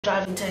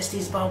driving test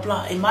is blah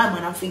blah. In my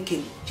mind I'm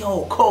thinking,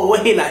 yo, go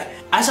away. Like,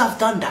 as I've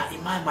done that,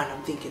 in my mind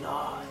I'm thinking,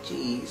 oh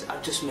jeez,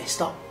 I've just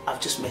messed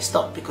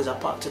up because I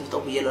parked on the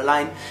double yellow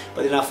line.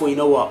 But then I thought, you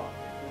know what,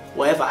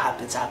 whatever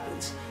happens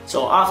happens.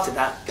 So after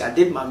that I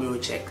did my mirror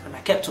check and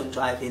I kept on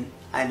driving,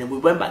 and then we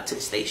went back to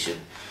the station.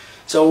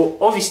 So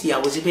obviously I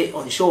was a bit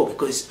unsure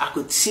because I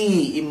could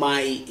see in my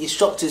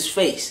instructor's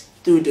face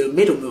through the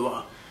middle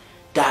mirror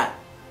that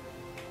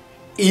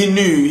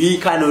he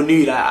kind of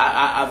knew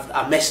that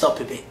I messed up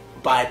a bit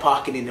by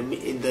parking on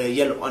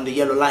the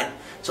yellow line.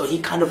 So he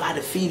kind of had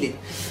a feeling.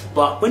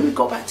 But when we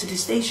got back to the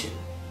station,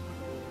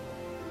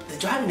 the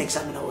driving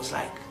examiner was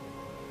like,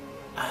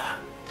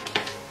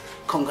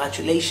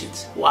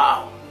 congratulations,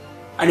 wow.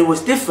 And it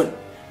was different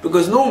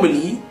because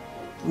normally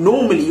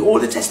all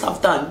the tests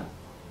I've done,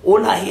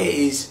 all I hear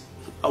is,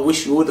 I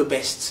wish you all the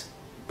best,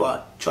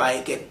 but try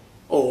again.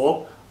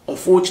 Or,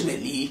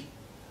 unfortunately,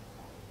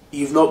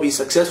 you've not been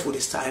successful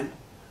this time,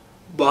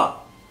 but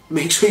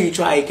make sure you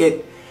try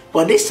again.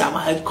 But this time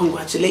I had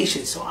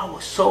congratulations, so I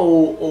was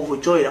so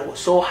overjoyed, I was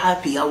so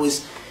happy.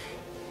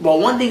 But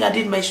one thing I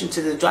did mention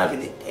to the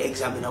driving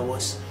examiner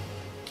was,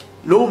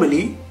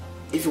 normally,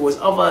 if it was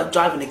other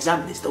driving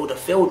examiners, they would have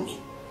failed me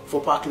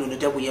for parking on the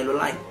double yellow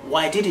line.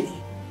 Why didn't he?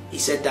 He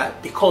said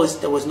that because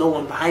there was no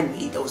one behind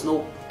me, there was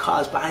no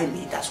cars behind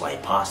me, that's why he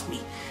passed me.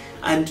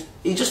 And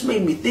it just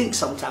made me think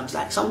sometimes,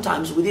 like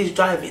sometimes with his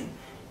driving,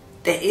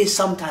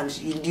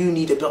 sometimes you do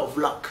need a bit of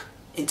luck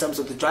in terms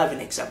of the driving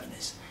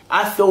examiners.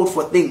 I failed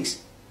for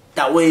things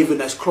that were even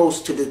as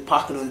close to the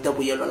parking on the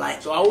double yellow line.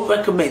 So I would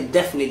recommend,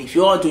 definitely, if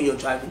you are doing your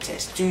driving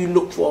test, do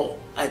look for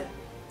a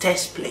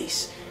test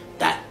place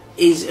that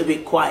is a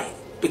bit quiet.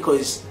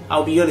 Because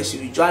I'll be honest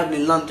with you,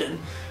 driving in London,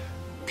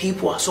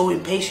 people are so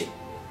impatient.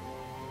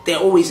 They're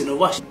always in a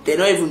rush. They're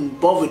not even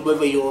bothered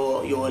whether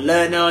you're a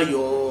learner,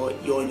 you're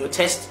on your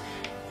test.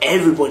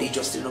 Everybody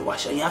just in a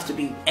rush, and you have to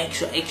be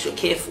extra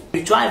careful.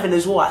 With driving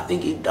as well, I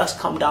think it does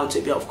come down to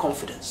a bit of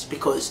confidence,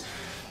 because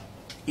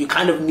you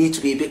kind of need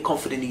to be a bit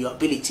confident in your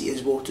ability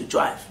as well to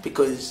drive.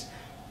 Because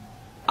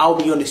I'll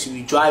be honest with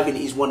you, driving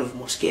is one of the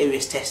most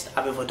scariest tests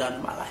I've ever done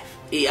in my life.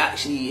 It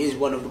actually is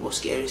one of the most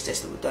scariest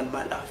tests I've ever done in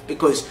my life,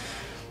 because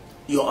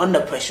you're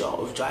under pressure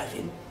of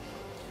driving,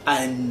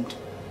 and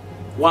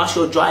whilst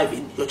you're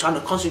driving, you're trying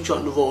to concentrate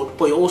on the road,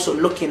 but you're also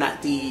looking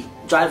at the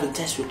driving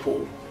test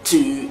report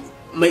to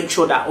make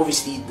sure that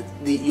obviously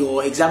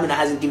your examiner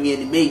hasn't given you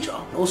any major.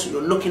 And also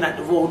you're looking at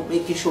the road,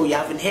 making sure you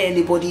haven't hit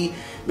anybody,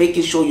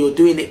 making sure you're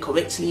doing it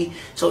correctly.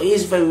 So it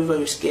is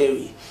very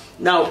scary.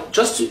 Now,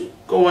 just to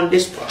go on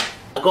this part,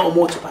 I got a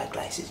motorbike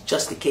license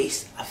just in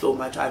case I failed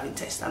my driving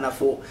test, and I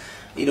thought,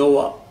 you know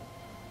what,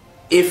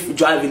 if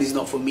driving is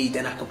not for me,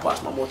 then I can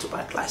pass my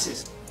motorbike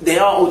license.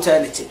 There are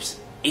alternatives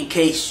in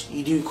case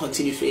you do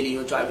continue failing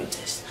your driving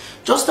test.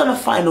 Just on a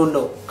final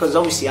note, because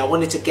obviously I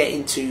wanted to get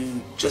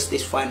into just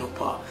this final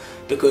part,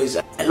 because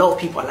a lot of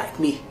people are like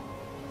me,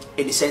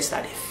 in the sense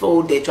that they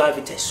failed their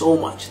driving test so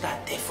much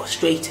that they're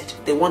frustrated.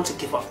 They want to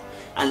give up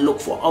and look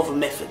for other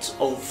methods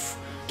of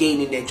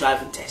gaining their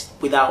driving test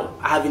without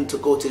having to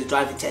go to the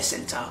driving test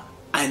centre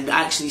and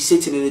actually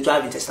sitting in the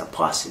driving test and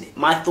passing it.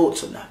 My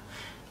thoughts on that: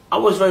 I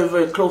was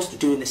very close to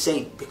doing the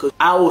same, because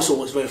I also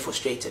was very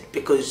frustrated,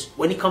 because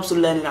when it comes to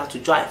learning how to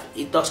drive,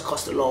 it does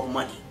cost a lot of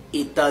money.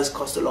 It does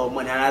cost a lot of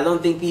money, and I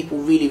don't think people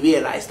really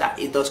realise that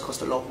it does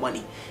cost a lot of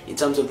money in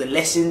terms of the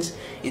lessons,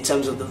 in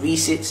terms of the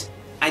resits,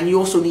 and you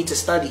also need to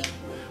study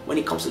when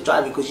it comes to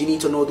driving, because you need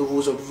to know the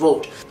rules of the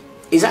road.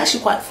 It's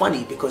actually quite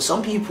funny, because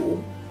some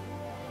people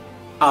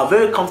are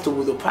very comfortable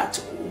with the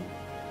practical,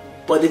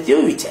 but the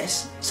theory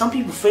test, some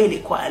people fail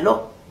it quite a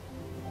lot.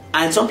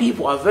 And some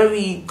people are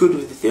very good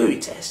with the theory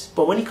test,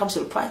 but when it comes to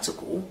the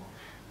practical,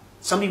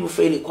 some people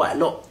fail it quite a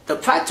lot. The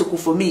practical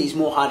for me is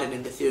more harder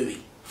than the theory,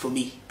 for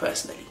me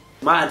personally.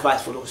 My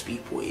advice for those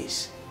people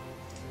is,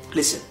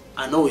 listen,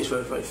 I know it's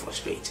very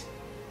frustrating,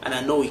 and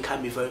I know it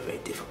can be very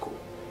difficult.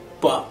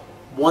 But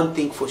one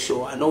thing for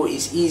sure, I know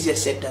it's easier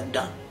said than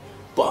done,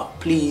 but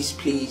please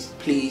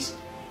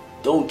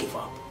don't give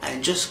up,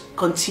 and just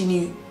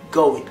continue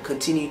going,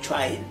 continue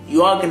trying.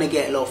 You are going to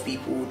get a lot of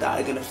people that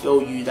are going to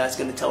fail you, that's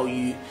going to tell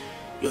you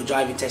your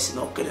driving test is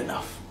not good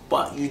enough,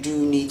 but you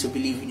do need to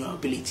believe in your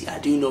ability. I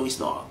do know it's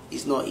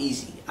not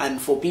easy, and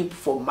for people,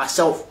 for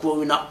myself,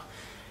 growing up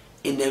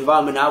in the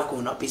environment I've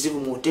grown up, it's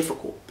even more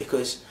difficult,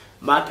 because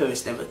my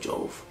parents never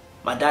drove,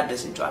 my dad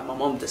doesn't drive, my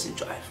mom doesn't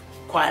drive,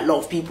 quite a lot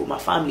of people in my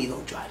family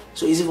don't drive,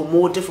 so it's even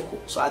more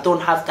difficult. So I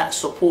don't have that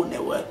support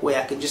network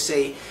where I can just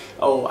say,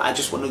 oh, I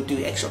just want to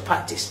do extra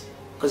practice,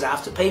 because I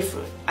have to pay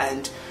for it.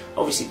 And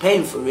obviously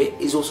paying for it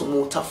is also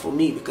more tough for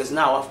me, because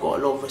now I've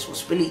got a lot of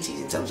responsibilities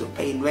in terms of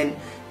paying rent,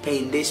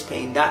 paying this,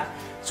 paying that.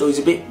 So it's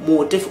a bit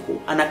more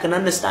difficult, and I can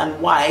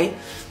understand why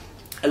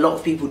a lot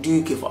of people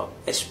do give up,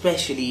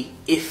 especially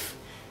if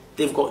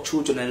they've got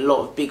children and a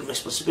lot of big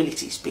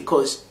responsibilities,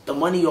 because the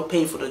money you're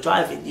paying for the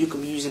driving, you can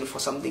be using it for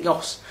something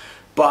else.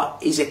 But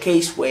it's a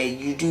case where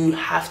you do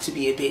have to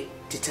be a bit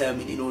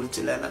determined in order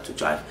to learn how to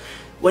drive.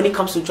 When it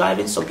comes to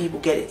driving, some people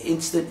get it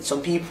instant,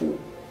 some people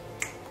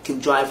can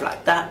drive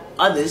like that,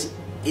 others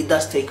it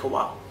does take a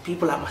while.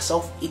 people like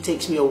myself, it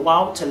takes me a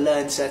while to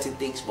learn certain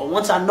things. But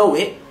once I know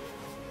it,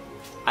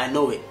 I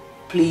know it.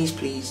 Please,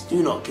 please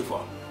do not give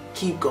up.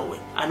 Keep going.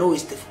 I know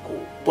it's difficult,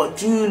 but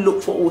do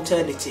look for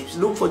alternatives.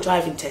 Look for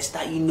driving tests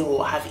that you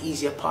know have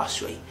easier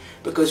pass rate.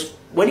 Because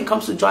when it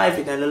comes to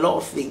driving and a lot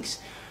of things,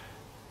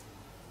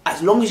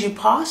 as long as you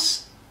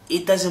pass,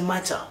 it doesn't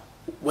matter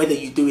whether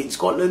you do it in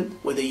Scotland,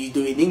 whether you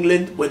do it in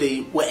England,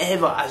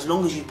 wherever, as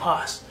long as you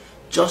pass.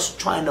 Just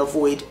try and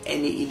avoid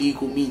any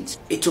illegal means.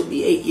 It took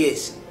me 8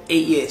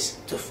 years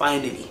to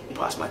finally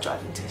pass my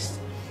driving test.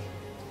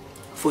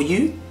 For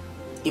you,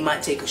 it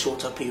might take a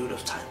shorter period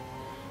of time,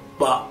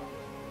 but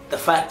the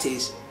fact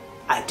is,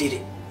 I did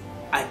it.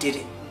 I did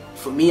it.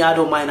 For me, I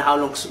don't mind how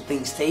long some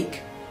things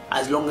take,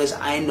 as long as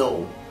I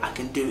know I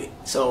can do it.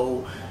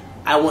 So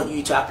I want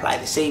you to apply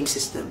the same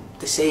system,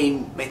 the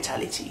same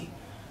mentality,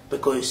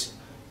 because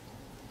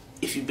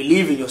if you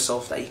believe in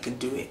yourself that you can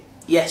do it,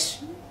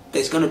 yes,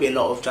 there's going to be a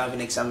lot of driving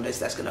examiners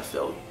that's going to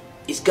fail you.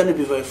 It's going to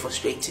be very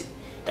frustrating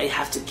that you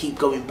have to keep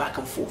going back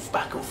and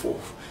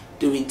forth,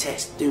 doing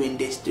tests, doing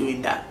this,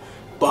 doing that.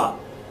 But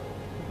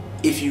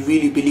if you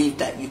really believe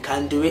that you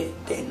can do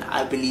it, then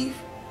I believe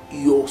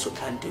you also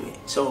can do it.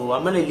 So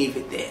I'm going to leave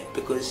it there,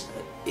 because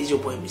it's your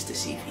boy Mr.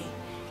 CV.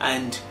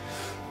 And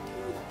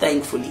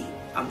thankfully,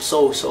 I'm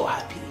so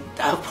happy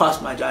that I've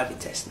passed my driving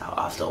test now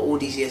after all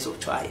these years of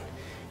trying.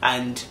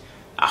 And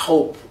I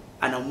hope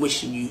and I'm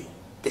wishing you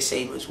the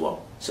same as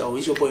well. So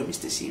it's your boy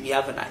Mr. CV.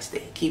 Have a nice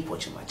day. Keep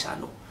watching my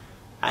channel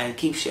and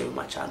keep sharing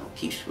my channel.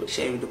 Keep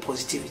sharing the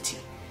positivity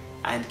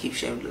and keep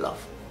sharing the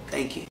love.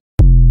 Thank you.